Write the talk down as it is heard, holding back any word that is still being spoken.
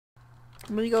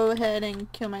I'm gonna go ahead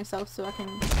and kill myself so I can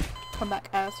come back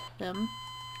as him.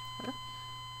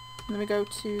 Let me go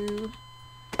to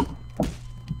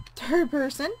third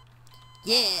person.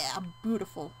 Yeah, I'm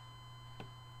beautiful.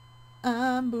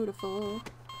 I'm beautiful.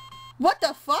 What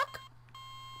the fuck?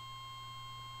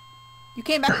 You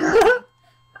came back with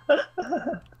me.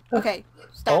 Okay,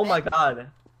 stop Oh it. my god.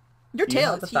 Your Do you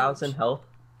tail have is 1,000 huge. health?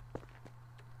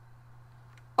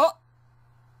 Oh,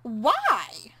 why?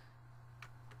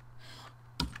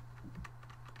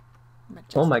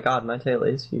 Oh my god, my tail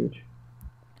is huge.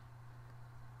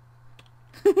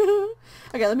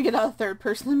 Okay, let me get out of third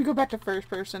person. Let me go back to first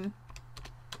person.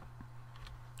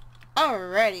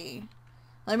 Alrighty.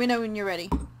 Let me know when you're ready.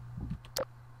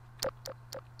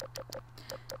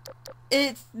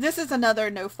 This is another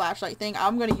no flashlight thing.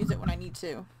 I'm gonna use it when I need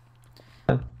to.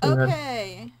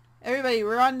 Okay. Everybody,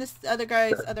 we're on this other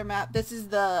guy's other map. This is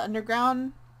the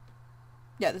underground.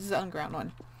 Yeah, this is the underground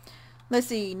one. Let's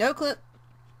see. No clip.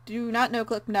 Do not no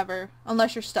clip never.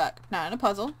 Unless you're stuck. Not in a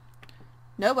puzzle.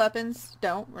 No weapons.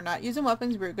 Don't. We're not using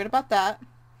weapons. We're good about that.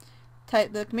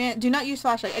 Type the command. Do not use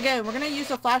flashlight. Again, we're going to use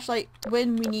the flashlight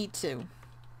when we need to.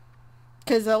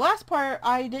 Because the last part,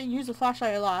 I didn't use the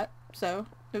flashlight a lot. So,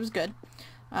 it was good.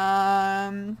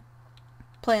 Play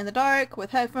in the dark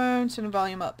with headphones. Turn the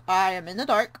volume up. I am in the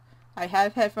dark. I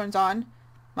have headphones on.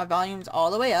 My volume's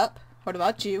all the way up. What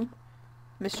about you,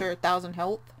 Mr. 1,000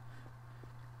 health?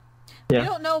 Yeah. You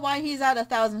don't know why he's at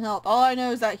 1,000 health. All I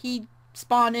know is that he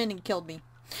spawned in and killed me.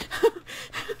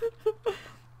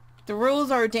 The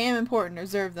rules are damn important.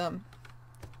 Observe them.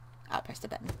 I'll press the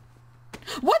button.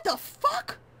 What the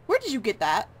fuck? Where did you get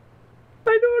that?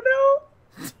 I don't know.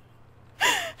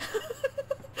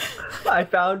 I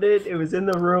found it. It was in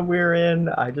the room we were in.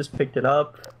 I just picked it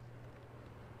up.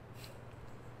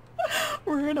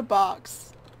 We're in a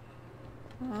box.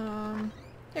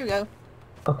 Here we go.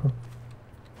 Oh,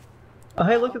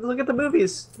 hey, look at the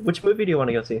movies. Which movie do you want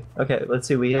to go see? Okay, let's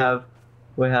see. We have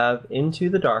Into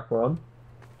the Dark World.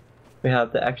 We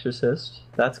have The Exorcist.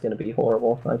 That's gonna be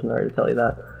horrible. I can already tell you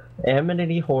that.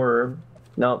 Amityville Horror.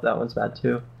 No, that one's bad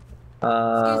too.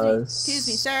 Excuse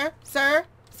me, sir.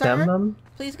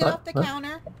 Please get off the What?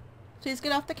 counter. Please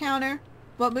get off the counter.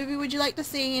 What movie would you like to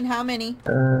see and how many?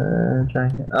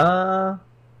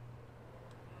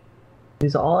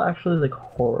 These are all actually like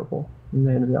horrible. I'm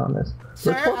gonna be honest.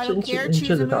 Sir, Let's watch I don't care. Into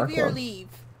Choose the a Dark movie or World. leave.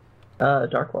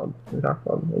 Dark World. The Dark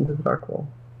World. Into the Dark World.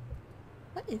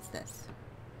 What is this?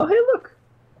 Oh, hey, look.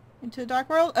 Into the Dark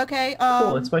World? Okay,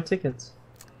 Cool, it's my tickets.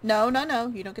 No,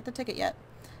 you don't get the ticket yet.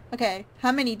 Okay,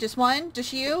 how many? Just one?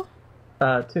 Just you?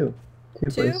 Two. Two,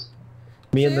 please.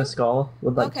 Me and the skull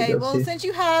would like to Okay, go well, see. since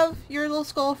you have your little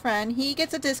skull friend, he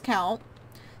gets a discount.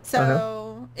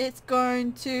 So, it's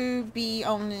going to be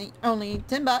only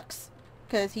 $10,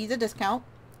 because he's a discount.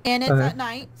 And it's at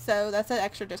night, so that's an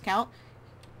extra discount.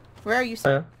 Where are you,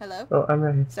 sir? Hello? Oh, I'm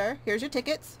ready. Sir, here's your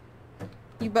tickets.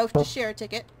 You both just share a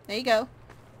ticket. There you go.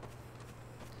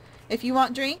 If you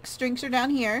want drinks are down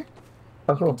here.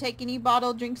 Oh, You cool. can take any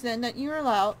bottled drinks in that you're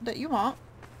allowed, that you want.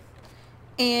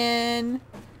 And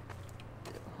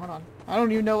hold on, I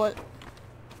don't even know what.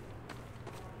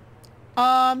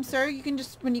 Sir, you can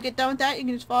just, when you get done with that, you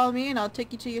can just follow me and I'll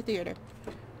take you to your theater.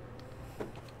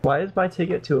 Why is my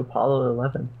ticket to Apollo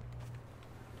 11?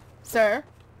 Sir,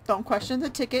 don't question the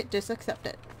ticket, just accept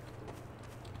it.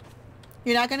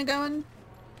 You're not gonna go in?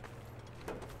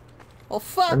 Well,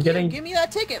 fuck you, give me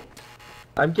that ticket.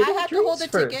 I'm getting I have to drinks hold the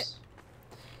first. ticket.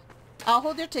 I'll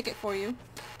hold your ticket for you.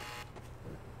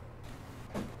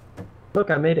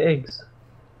 Look, I made eggs.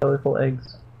 Colorful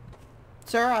eggs.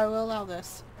 Sir, I will allow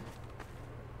this.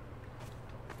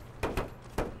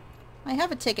 I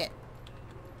have a ticket.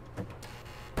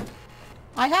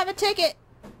 I have a ticket!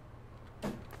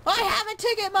 I have a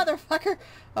ticket, motherfucker!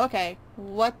 Okay,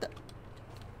 what the...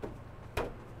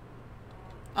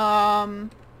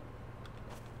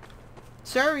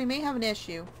 Sir, we may have an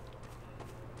issue.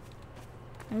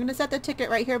 I'm gonna set the ticket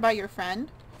right here by your friend.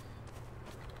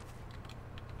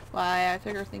 While I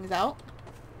figure things out.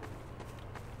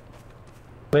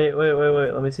 Wait.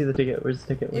 Let me see the ticket. Where's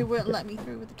the ticket? It wouldn't let me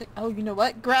through with the ticket. Oh, you know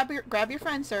what? Grab your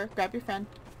friend, sir. Grab your friend.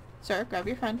 Sir, grab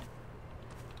your friend.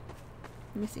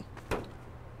 Let me see.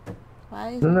 Why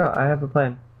is No, I have a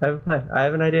plan. I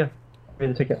have an idea. Give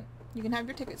me the ticket. You can have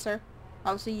your ticket, sir.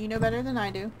 Obviously, you know better than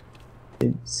I do.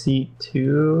 Seat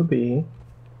 2B.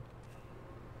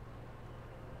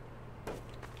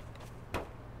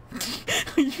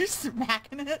 Are you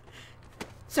smacking it?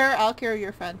 Sir, I'll carry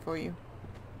your friend for you.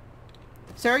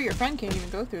 Sir, your friend can't even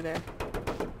go through there.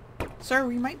 Sir,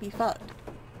 we might be fucked.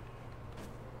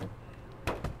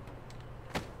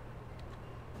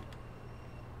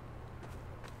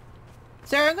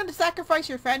 Sir, I'm going to sacrifice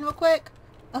your friend real quick.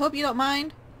 I hope you don't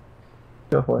mind.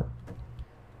 Go for it.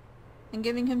 And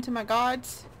giving him to my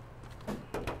gods.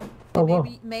 Oh, They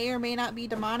whoa. may or may not be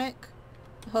demonic.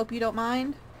 I hope you don't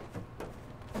mind.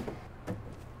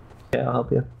 Yeah, I'll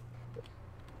help you.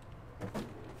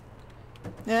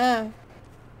 Yeah.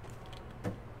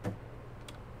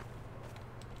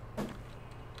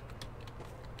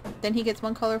 Then he gets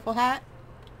one colorful hat.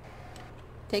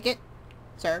 Take it.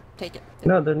 Sir, take it.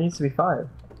 No, there needs to be 5.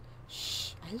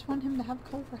 Shh. I just want him to have a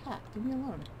colorful hat. Leave me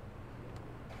alone.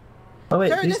 Oh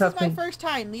wait, Sir, these this have is my things. first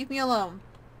time. Leave me alone.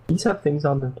 These have things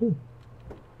on them too.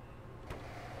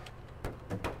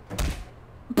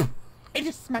 I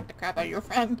just smacked the crap out of your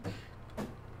friend.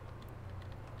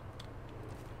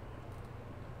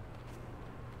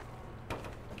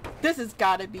 This has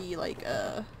gotta be like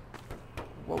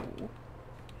whoa.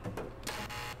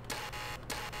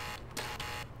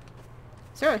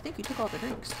 Sir, I think you took all the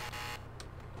drinks.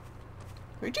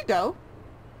 Where'd you go?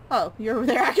 Oh, you're over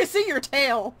there. I can see your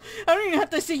tail. I don't even have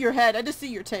to see your head. I just see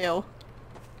your tail.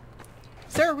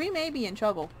 Sir, we may be in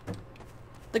trouble.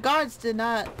 The gods did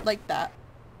not like that.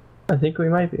 I think we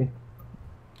might be.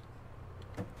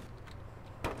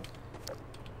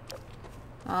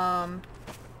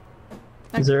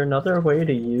 Is there another way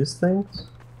to use things?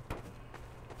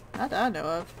 Not that I know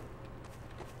of.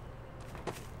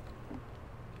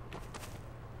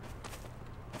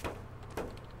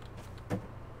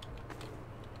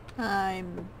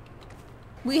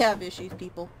 We have issues,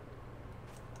 people.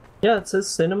 Yeah, it says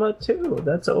cinema too.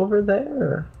 That's over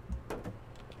there.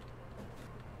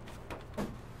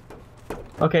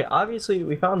 Okay, obviously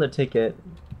we found the ticket.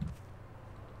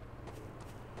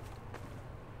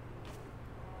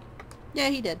 Yeah,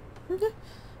 he did. And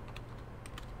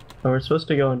we're supposed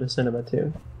to go into cinema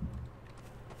too.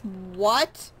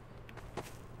 What?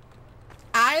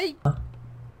 Try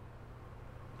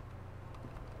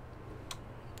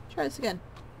this again.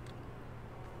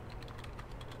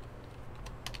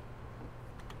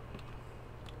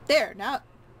 There, now.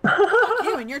 Fuck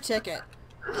you and your ticket.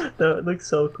 That looks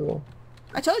so cool.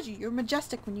 I told you, you're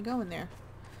majestic when you go in there.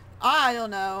 I don't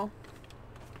know.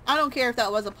 I don't care if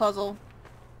that was a puzzle.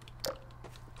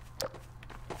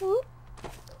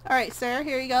 Alright, sir,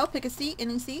 here you go. Pick a seat,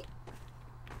 any seat.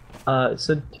 It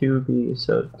said 2B,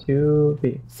 so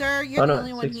 2B. Sir, you're the no,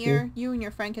 only one 16. here. You and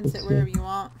your friend can sit 16. wherever you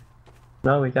want.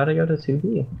 No, we gotta go to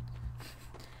 2B.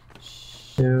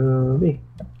 2B.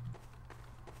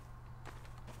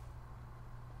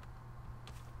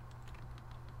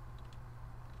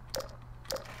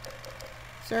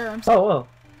 Sir, I'm sorry. Oh, whoa.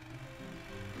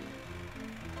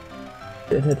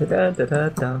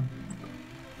 Da-da-da-da-da-da.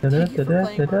 Thank you for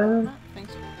playing Da-da-da-da-da-da. Marvel.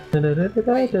 Thanks.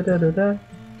 Da-da-da-da-da-da-da.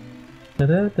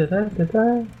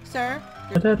 Da-da-da-da-da-da. Sir,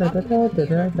 there's no talking in here.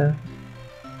 Da-da-da-da-da-da.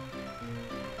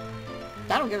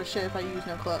 I don't give a shit if I use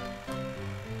no clip.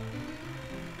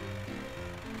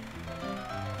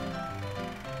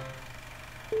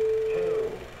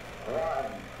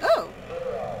 Oh!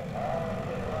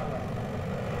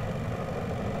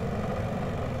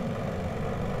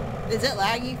 Is it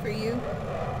laggy for you?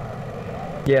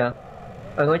 Yeah.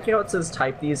 I like how it says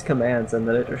type these commands and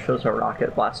then it just shows a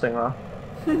rocket blasting off.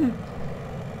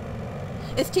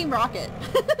 It's Team Rocket.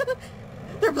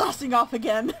 They're blasting off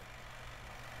again.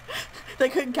 They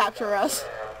couldn't capture us.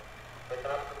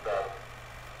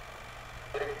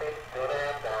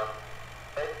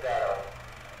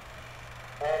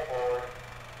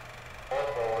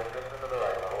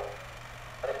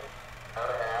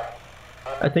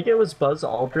 I think it was Buzz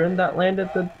Aldrin that landed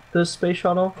the space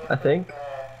shuttle, I think.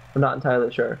 I'm not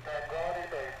entirely sure.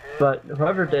 But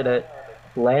whoever did it,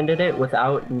 landed it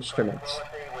without instruments,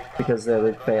 because they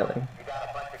were failing.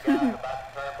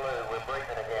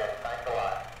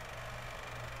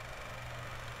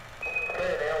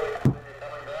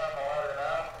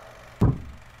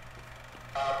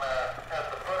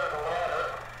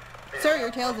 Sir,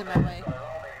 your tail's in my way.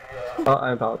 Oh,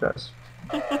 I apologize.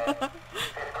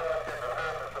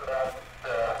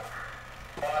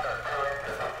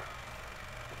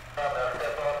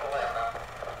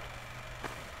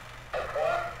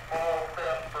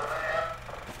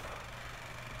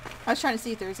 I was trying to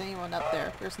see if there's anyone up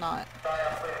there. There's not.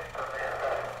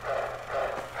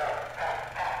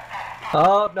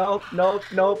 Oh, nope, nope,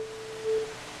 nope.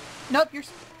 Nope, you're...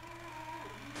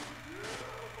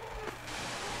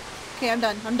 Okay, I'm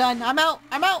done. I'm done. I'm out.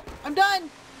 I'm out. I'm done.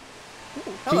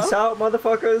 Ooh, hello. Peace out,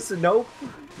 motherfuckers. Nope.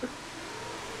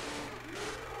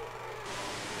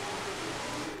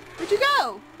 Where'd you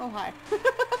go? Oh, hi.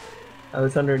 I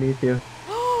was underneath you.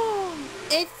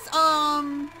 It's,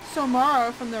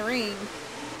 Somara from The Ring.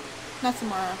 Not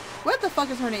Samara. What the fuck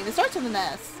is her name? It starts with an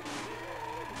S.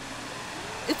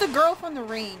 It's the girl from The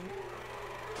Ring.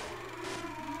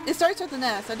 It starts with an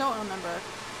S. I don't remember.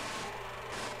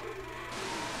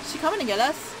 Is she coming to get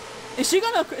us? Is she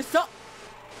gonna... Stop?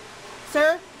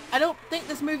 Sir, I don't think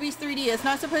this movie's 3D. It's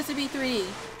not supposed to be 3D.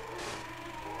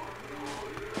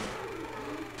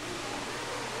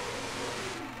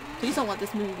 Please don't want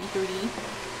this movie to be 3D.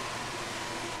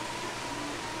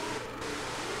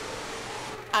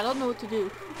 I don't know what to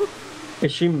do.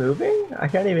 Is she moving? I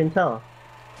can't even tell.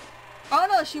 Oh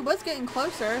no, she was getting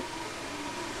closer.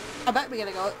 I bet we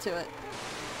gotta go up to it.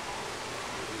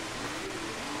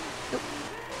 Nope.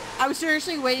 I was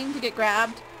seriously waiting to get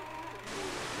grabbed.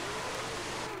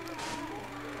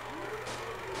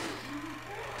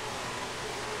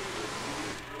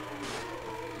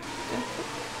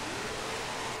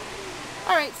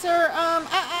 Alright, sir,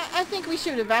 I think we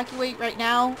should evacuate right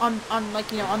now on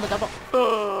like, you know, on the double.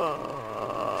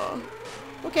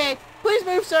 Okay, please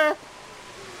move, sir.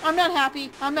 I'm not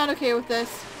happy. I'm not okay with this.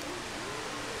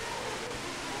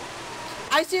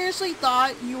 I seriously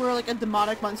thought you were like a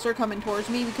demonic monster coming towards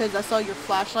me because I saw your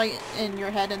flashlight in your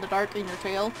head in the dark in your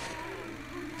tail.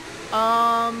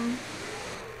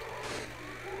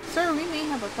 Sir, we may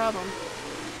have a problem.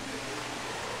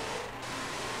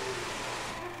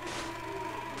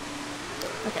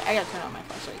 Okay, I gotta turn on my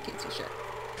flashlight. I can't see shit.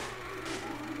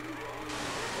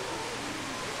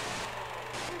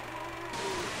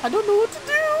 I don't know what to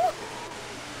do!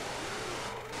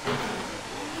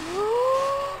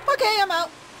 Okay, I'm out.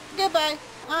 Goodbye.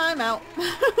 I'm out.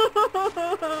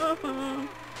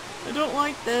 I don't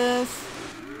like this.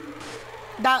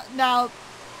 Now,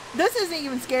 this isn't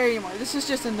even scary anymore. This is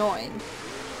just annoying.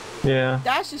 Yeah.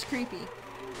 That's just creepy.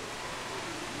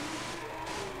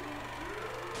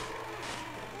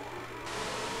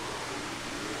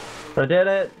 I did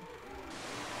it.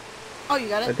 Oh, you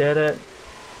got it? I did it.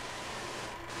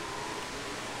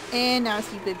 And now I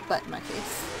see a big butt in my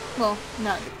face. Well,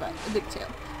 not a big butt, a big tail.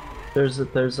 There's a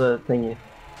thingy.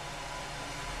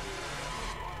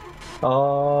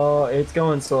 Oh, it's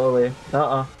going slowly.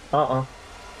 What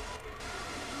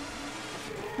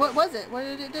was it? What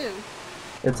did it do?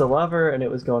 It's a lever and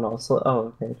it was going all slow.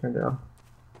 Oh, okay, turned it off.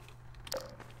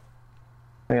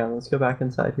 Hang on, let's go back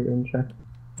inside here and check.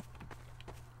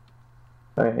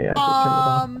 Alright, yeah, just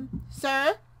turned it off.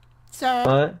 Sir?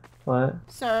 Sir? What?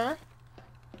 Sir?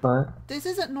 What? This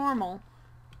isn't normal.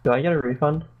 Do I get a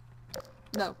refund?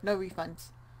 No, no refunds.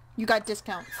 You got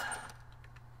discounts.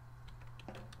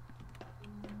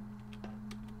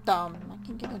 I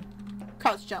can get in.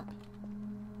 Crouch jump.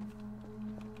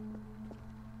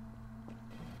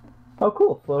 Oh,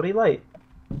 cool. Floaty light.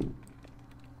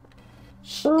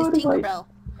 Shh, Floaty it's light. Tinkerbell.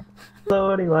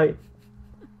 Floaty light.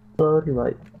 Floaty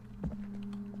light.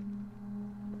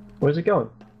 Where's it going?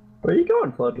 Where are you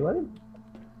going, Floaty light?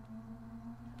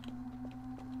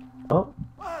 Oh.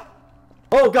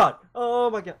 Oh god! Oh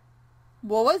my god!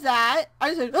 What was that? I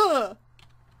just said, ugh!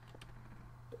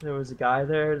 There was a guy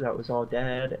there that was all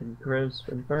dead and gross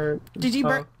and burnt. And Did you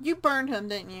burn? stuff. You burned him,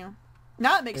 didn't you?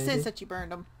 Now it makes Maybe. sense that you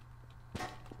burned him.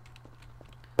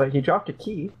 But he dropped a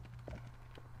key.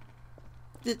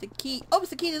 Is it the key? Oh, it's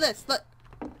the key to this. Look.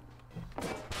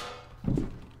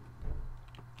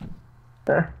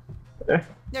 There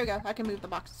we go. I can move the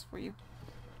boxes for you.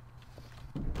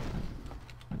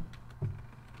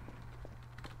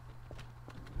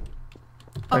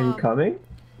 Are you coming?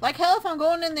 Like hell if I'm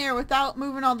going in there without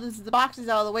moving all the boxes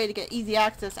out of the way to get easy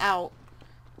access out.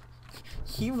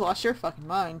 You've lost your fucking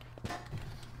mind.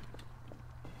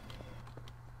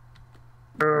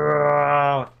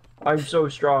 I'm so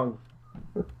strong.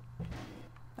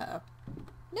 Uh-oh.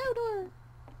 No door.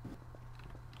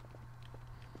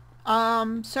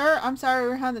 Sir, I'm sorry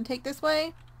we're having to take this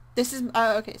way. This is,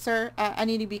 okay, sir, I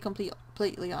need to be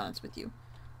completely honest with you.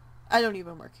 I don't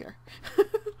even work here.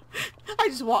 I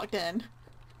just walked in.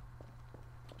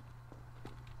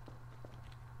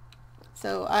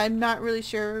 So, I'm not really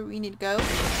sure where we need to go.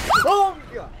 Oh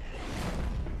my god!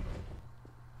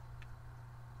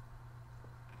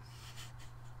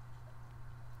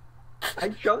 I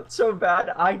jumped so bad,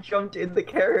 I jumped in the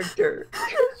character.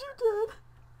 Yes, you did.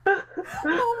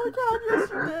 Oh my god, yes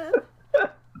you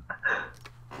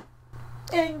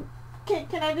did. And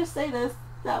can I just say this?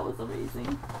 That was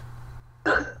amazing.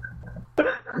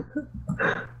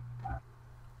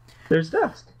 There's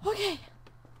dust. Okay.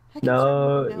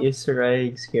 No Easter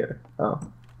eggs here. Oh,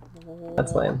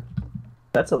 that's lame.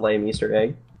 That's a lame Easter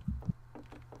egg.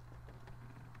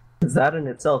 'Cause that in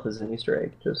itself is an Easter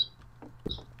egg. Just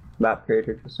map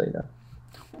creator, just so you know.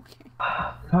 Okay.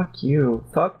 Fuck you.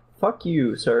 Fuck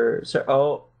you, sir. Sir.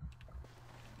 Oh.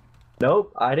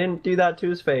 Nope, I didn't do that to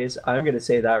his face. I'm gonna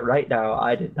say that right now.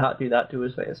 I did not do that to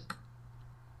his face.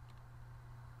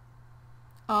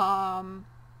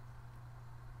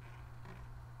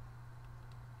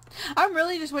 I'm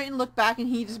really just waiting to look back and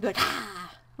he just be like,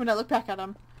 ah, when I look back at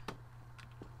him.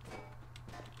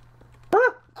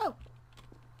 Ah!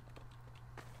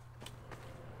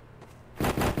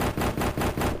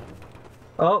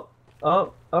 Oh.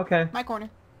 Oh, okay. My corner.